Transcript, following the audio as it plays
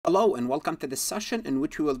Hello and welcome to this session in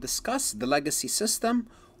which we will discuss the legacy system.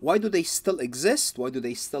 Why do they still exist? Why do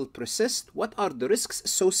they still persist? What are the risks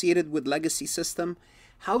associated with legacy system?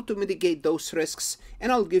 How to mitigate those risks?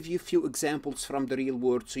 And I'll give you a few examples from the real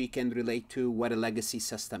world so you can relate to what a legacy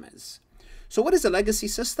system is. So what is a legacy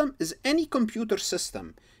system? Is any computer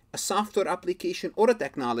system, a software application or a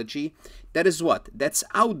technology that is what? That's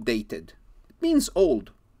outdated. It means old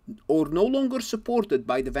or no longer supported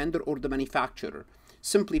by the vendor or the manufacturer.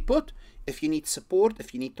 Simply put, if you need support,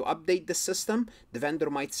 if you need to update the system, the vendor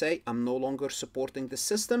might say, I'm no longer supporting the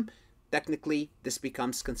system. Technically, this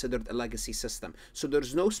becomes considered a legacy system. So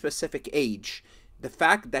there's no specific age. The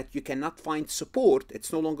fact that you cannot find support,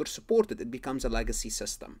 it's no longer supported, it becomes a legacy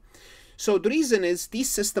system. So the reason is these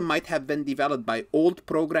systems might have been developed by old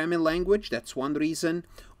programming language, that's one reason,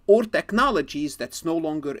 or technologies that's no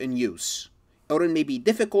longer in use, or it may be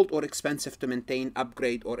difficult or expensive to maintain,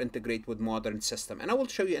 upgrade, or integrate with modern system. And I will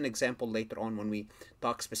show you an example later on when we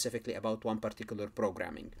talk specifically about one particular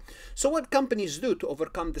programming. So what companies do to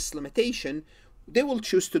overcome this limitation, they will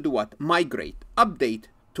choose to do what? Migrate, update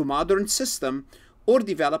to modern system, or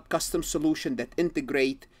develop custom solution that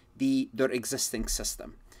integrate their existing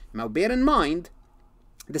system. Now bear in mind,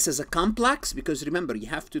 this is a complex because remember, you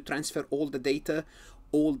have to transfer all the data,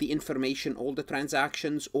 all the information, all the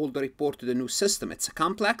transactions, all the report to the new system. It's a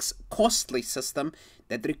complex, costly system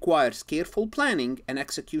that requires careful planning and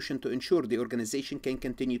execution to ensure the organization can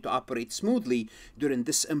continue to operate smoothly during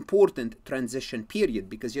this important transition period,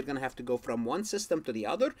 because you're going to have to go from one system to the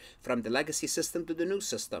other, from the legacy system to the new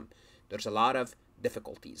system. There's a lot of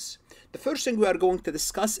difficulties. The first thing we are going to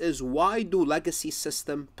discuss is why do legacy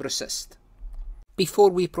systems persist? Before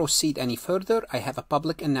we proceed any further, I have a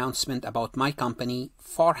public announcement about my company,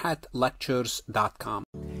 farhatlectures.com.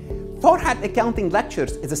 Farhat Accounting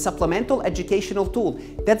Lectures is a supplemental educational tool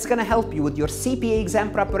that's going to help you with your CPA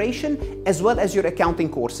exam preparation as well as your accounting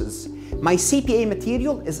courses. My CPA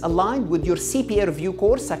material is aligned with your CPA review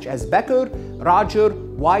course such as Becker, Roger,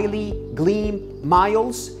 Wiley, Gleam,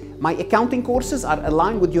 Miles. My accounting courses are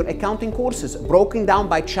aligned with your accounting courses, broken down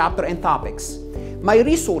by chapter and topics. My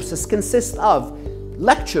resources consist of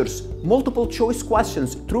lectures, multiple choice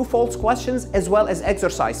questions, true-false questions, as well as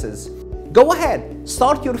exercises. Go ahead,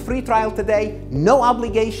 start your free trial today, no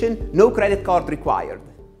obligation, no credit card required.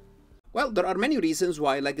 Well, there are many reasons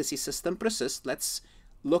why legacy system persists. Let's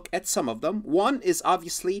look at some of them. One is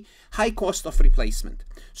obviously high cost of replacement.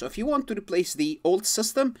 So if you want to replace the old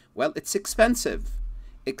system, well, it's expensive.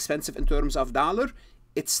 Expensive in terms of dollar.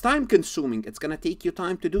 It's time consuming. It's going to take you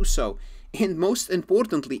time to do so. And most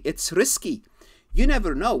importantly, it's risky. You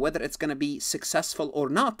never know whether it's going to be successful or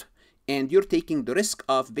not. And you're taking the risk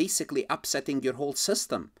of basically upsetting your whole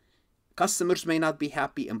system. Customers may not be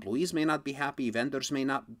happy, employees may not be happy, vendors may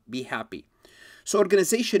not be happy. So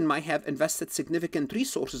organization might have invested significant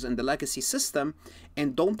resources in the legacy system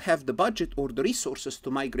and don't have the budget or the resources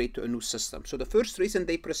to migrate to a new system. So the first reason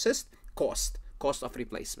they persist, cost of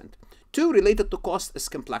replacement. Two, related to cost, is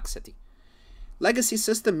complexity. Legacy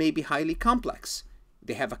system may be highly complex.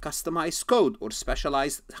 They have a customized code or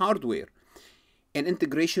specialized hardware and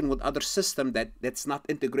integration with other system that's not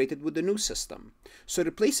integrated with the new system. So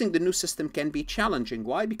replacing the new system can be challenging.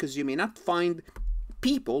 Why? Because you may not find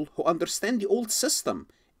people who understand the old system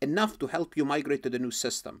enough to help you migrate to the new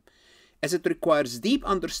system, as it requires deep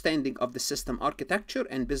understanding of the system architecture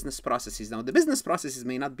and business processes. Now, the business processes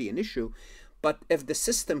may not be an issue, but if the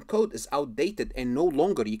system code is outdated and no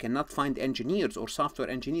longer you cannot find engineers or software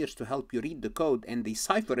engineers to help you read the code and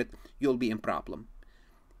decipher it, you'll be in problem.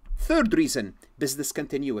 Third reason, business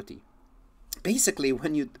continuity. Basically,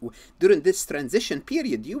 during this transition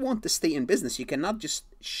period, you want to stay in business. You cannot just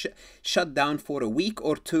shut down for a week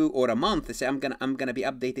or two or a month and say, I'm gonna be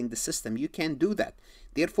updating the system. You can't do that.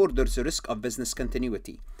 Therefore, there's a risk of business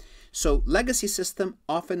continuity. So legacy systems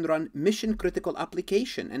often run mission-critical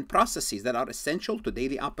application and processes that are essential to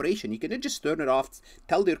daily operation. You cannot just turn it off,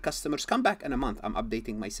 tell your customers, come back in a month, I'm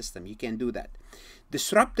updating my system. You can't do that.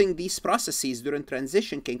 Disrupting these processes during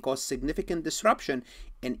transition can cause significant disruption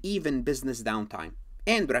and even business downtime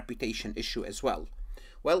and reputation issue as well.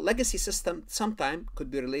 Well, legacy system sometimes could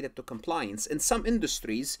be related to compliance. In some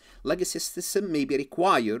industries, legacy system may be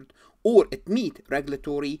required or it meet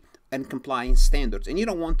regulatory and compliance standards, and you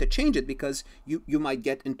don't want to change it because you might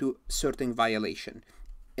get into certain violation.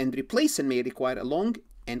 And replacing may require a long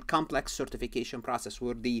and complex certification process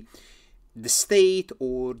where the state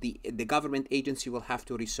or the government agency will have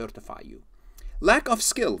to recertify you. Lack of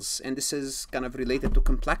skills, and this is kind of related to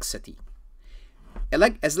complexity.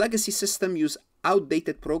 As legacy system use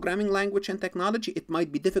outdated programming language and technology, it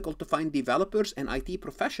might be difficult to find developers and IT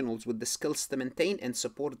professionals with the skills to maintain and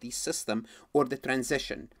support the system or the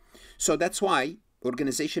transition. So that's why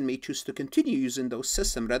organization may choose to continue using those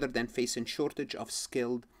systems rather than facing shortage of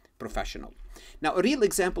skilled professional. Now, a real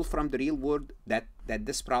example from the real world that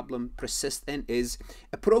this problem persists in is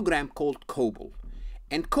a program called COBOL.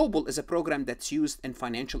 And COBOL is a program that's used in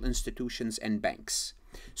financial institutions and banks.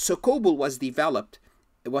 So COBOL was developed,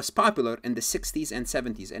 it was popular in the 60s and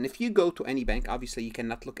 70s. And if you go to any bank, obviously you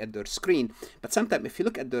cannot look at their screen, but sometimes if you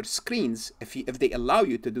look at their screens, if they allow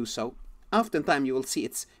you to do so, oftentimes you will see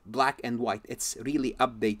it's black and white. It's really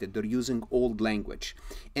updated. They're using old language.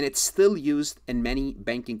 And it's still used in many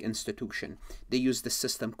banking institutions. They use the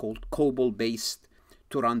system called COBOL based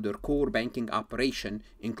to run their core banking operation,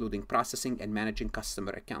 including processing and managing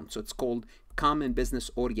customer accounts. So it's called Common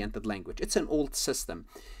Business Oriented Language. It's an old system.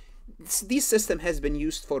 This system has been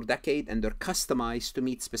used for decades and they're customized to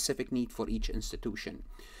meet specific need for each institution.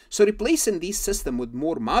 So replacing this system with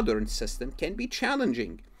more modern system can be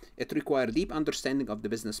challenging. It requires deep understanding of the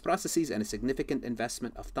business processes and a significant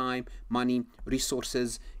investment of time, money,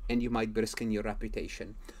 resources, and you might be risking your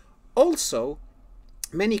reputation. Also,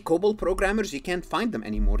 many COBOL programmers, you can't find them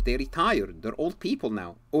anymore. They retired. They're old people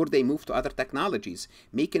now, or they move to other technologies,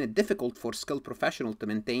 making it difficult for skilled professionals to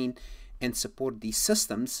maintain and support these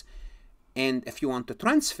systems. And if you want to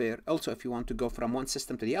transfer, also if you want to go from one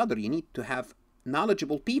system to the other, you need to have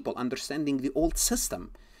knowledgeable people understanding the old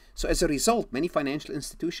system. So as a result, many financial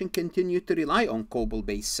institutions continue to rely on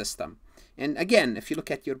COBOL-based system. And again, if you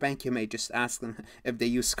look at your bank, you may just ask them if they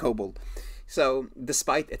use COBOL. So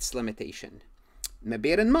despite its limitation. Now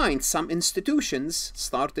bear in mind, some institutions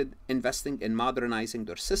started investing in modernizing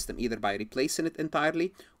their system, either by replacing it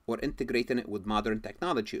entirely or integrating it with modern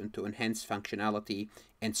technology to enhance functionality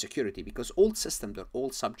and security, because old systems are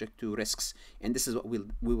all subject to risks. And this is what we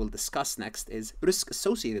will discuss next, is risk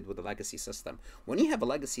associated with a legacy system. When you have a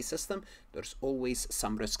legacy system, there's always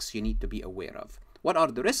some risks you need to be aware of. What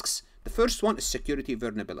are the risks? The first one is security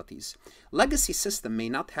vulnerabilities. Legacy system may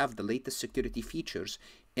not have the latest security features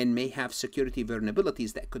and may have security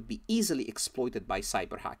vulnerabilities that could be easily exploited by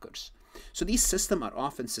cyber hackers. So these systems are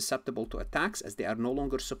often susceptible to attacks as they are no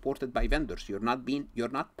longer supported by vendors. You're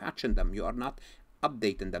not patching them, you are not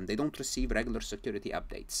updating them. They don't receive regular security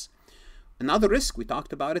updates. Another risk, we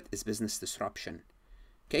talked about it, is business disruption.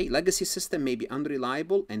 Okay, legacy system may be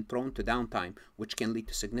unreliable and prone to downtime, which can lead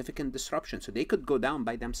to significant disruption. So they could go down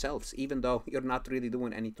by themselves, even though you're not really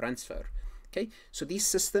doing any transfer. Okay, so these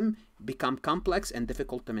systems become complex and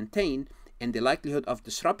difficult to maintain, and the likelihood of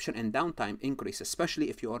disruption and downtime increase, especially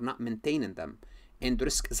if you are not maintaining them. And the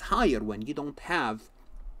risk is higher when you don't have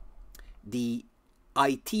the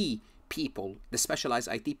IT people, the specialized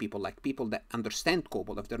IT people, like people that understand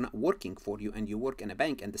COBOL. If they're not working for you and you work in a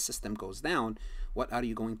bank and the system goes down, what are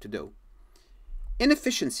you going to do?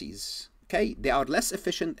 Inefficiencies, okay? They are less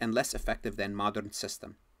efficient and less effective than modern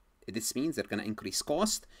system. This means they're going to increase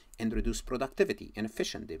cost and reduce productivity and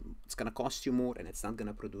efficiency. It's going to cost you more and it's not going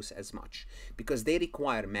to produce as much because they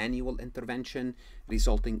require manual intervention,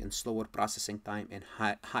 resulting in slower processing time and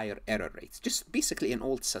higher error rates. Just basically an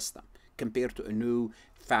old system compared to a new,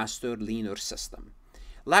 faster, leaner system.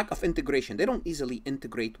 Lack of integration. They don't easily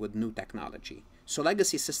integrate with new technology. So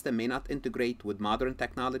legacy system may not integrate with modern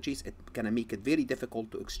technologies. It's going to make it very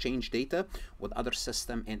difficult to exchange data with other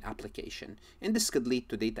system and application. And this could lead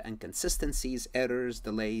to data inconsistencies, errors,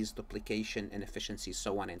 delays, duplication, inefficiencies,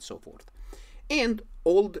 so on and so forth. And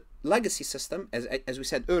old legacy system, as we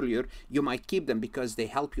said earlier, you might keep them because they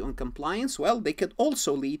help you in compliance. Well, they could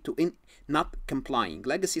also lead to not complying.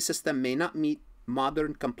 Legacy system may not meet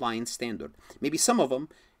modern compliance standard. Maybe some of them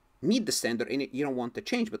meet the standard and you don't want to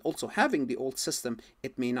change, but also having the old system,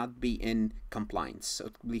 it may not be in compliance. So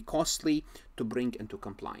it will be costly to bring into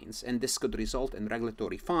compliance. And this could result in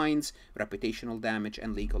regulatory fines, reputational damage,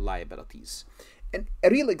 and legal liabilities. And a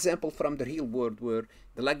real example from the real world where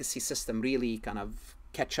the legacy system really kind of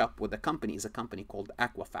catch up with a company is a company called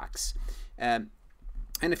Equifax. And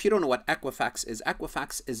if you don't know what Equifax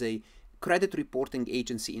is a credit reporting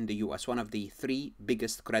agency in the US, one of the 3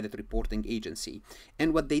 biggest credit reporting agency.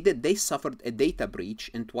 And what they did, they suffered a data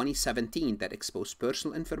breach in 2017 that exposed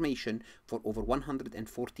personal information for over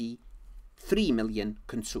 143 million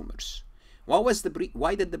consumers. What was the breach?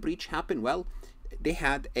 Why did the breach happen? Well, they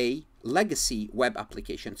had a legacy web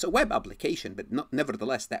application. So web application, but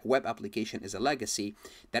nevertheless, that web application is a legacy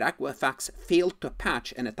that Equifax failed to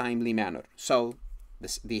patch in a timely manner. So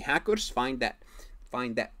the hackers find that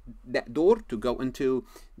door to go into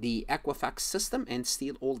the Equifax system and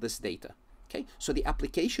steal all this data. Okay, so the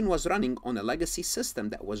application was running on a legacy system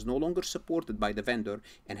that was no longer supported by the vendor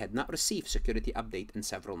and had not received security update in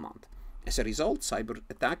several months. As a result, cyber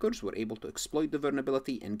attackers were able to exploit the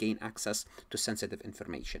vulnerability and gain access to sensitive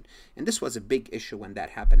information. And this was a big issue when that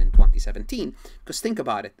happened in 2017, because think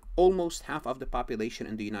about it, almost half of the population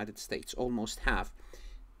in the United States, almost half,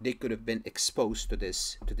 they could have been exposed to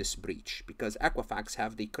this breach, because Equifax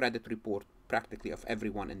have the credit report practically of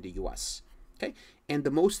everyone in the US. Okay, and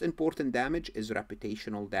the most important damage is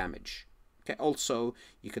reputational damage. Okay, also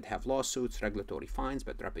you could have lawsuits, regulatory fines,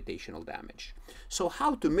 but reputational damage. So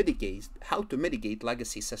how to mitigate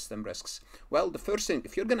legacy system risks? Well, the first thing,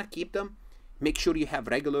 if you're gonna keep them, make sure you have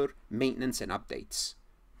regular maintenance and updates.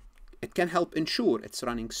 It can help ensure it's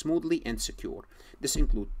running smoothly and secure. This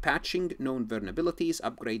includes patching known vulnerabilities,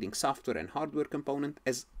 upgrading software and hardware component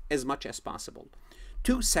as much as possible.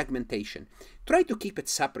 2, segmentation. Try to keep it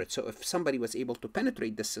separate, so if somebody was able to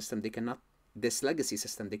penetrate this system, this legacy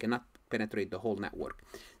system, they cannot penetrate the whole network.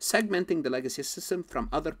 Segmenting the legacy system from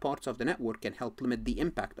other parts of the network can help limit the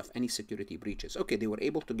impact of any security breaches. Okay, they were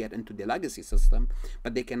able to get into the legacy system,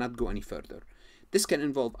 but they cannot go any further. This can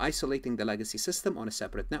involve isolating the legacy system on a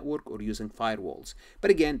separate network or using firewalls. But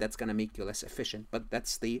again, that's going to make you less efficient, but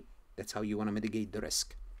that's how you want to mitigate the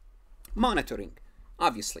risk. Monitoring.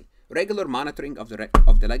 Obviously, regular monitoring of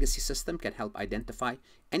the legacy system can help identify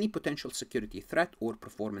any potential security threat or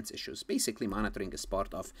performance issues. Basically, monitoring is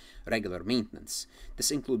part of regular maintenance. This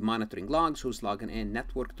includes monitoring logs, who's logging in,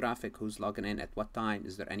 network traffic, who's logging in at what time,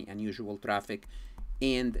 is there any unusual traffic,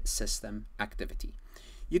 and system activity.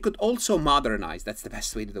 You could also modernize, that's the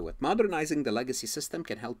best way to do it. Modernizing the legacy system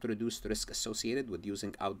can help to reduce the risk associated with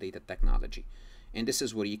using outdated technology. And this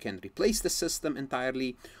is where you can replace the system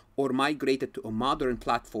entirely or migrate it to a modern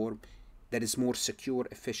platform that is more secure,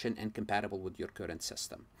 efficient, and compatible with your current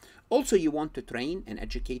system. Also, you want to train and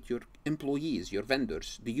educate your employees, your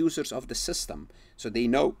vendors, the users of the system, so they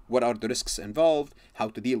know what are the risks involved, how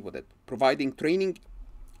to deal with it. Providing training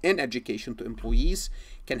and education to employees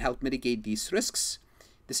can help mitigate these risks.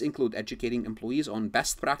 This includes educating employees on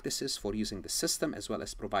best practices for using the system, as well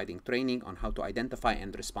as providing training on how to identify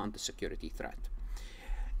and respond to security threat.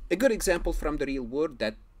 A good example from the real world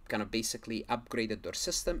that kind of basically upgraded their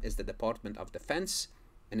system is the Department of Defense.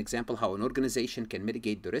 An example how an organization can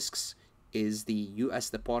mitigate the risks is the US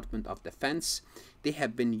Department of Defense. They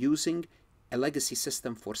have been using a legacy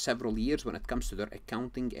system for several years when it comes to their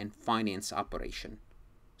accounting and finance operation.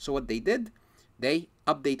 So what they did, they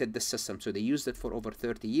updated the system. So they used it for over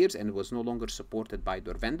 30 years and it was no longer supported by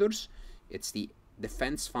their vendors. It's the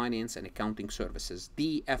Defense Finance and Accounting Services,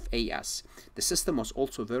 DFAS. The system was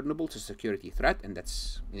also vulnerable to security threat, and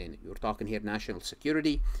that's, you're talking here national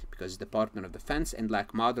security, because Department of Defense, and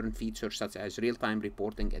lack modern features such as real-time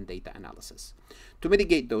reporting and data analysis. To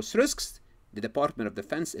mitigate those risks, the Department of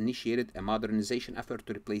Defense initiated a modernization effort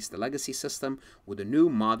to replace the legacy system with a new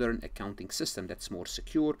modern accounting system that's more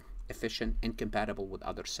secure, efficient, and compatible with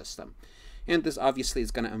other systems. And this obviously is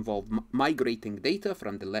going to involve migrating data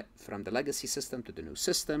from the legacy system to the new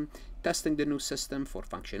system, testing the new system for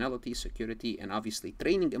functionality, security, and obviously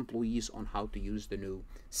training employees on how to use the new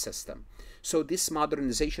system. So this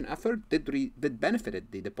modernization effort did benefited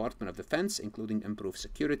the Department of Defense, including improved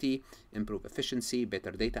security, improved efficiency, better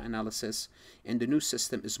data analysis, and the new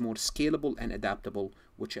system is more scalable and adaptable,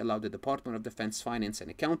 which allowed the Department of Defense Finance and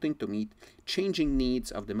Accounting to meet changing needs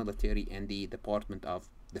of the military and the Department of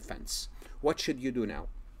Defense. What should you do now?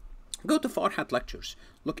 Go to Farhat Lectures.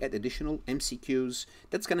 Look at additional MCQs.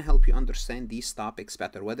 That's going to help you understand these topics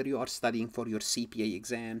better, whether you are studying for your CPA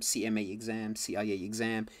exam, CMA exam, CIA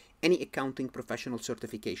exam, any accounting professional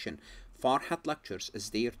certification. Farhat Lectures is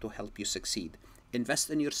there to help you succeed. Invest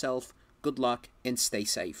in yourself. Good luck and stay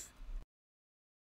safe.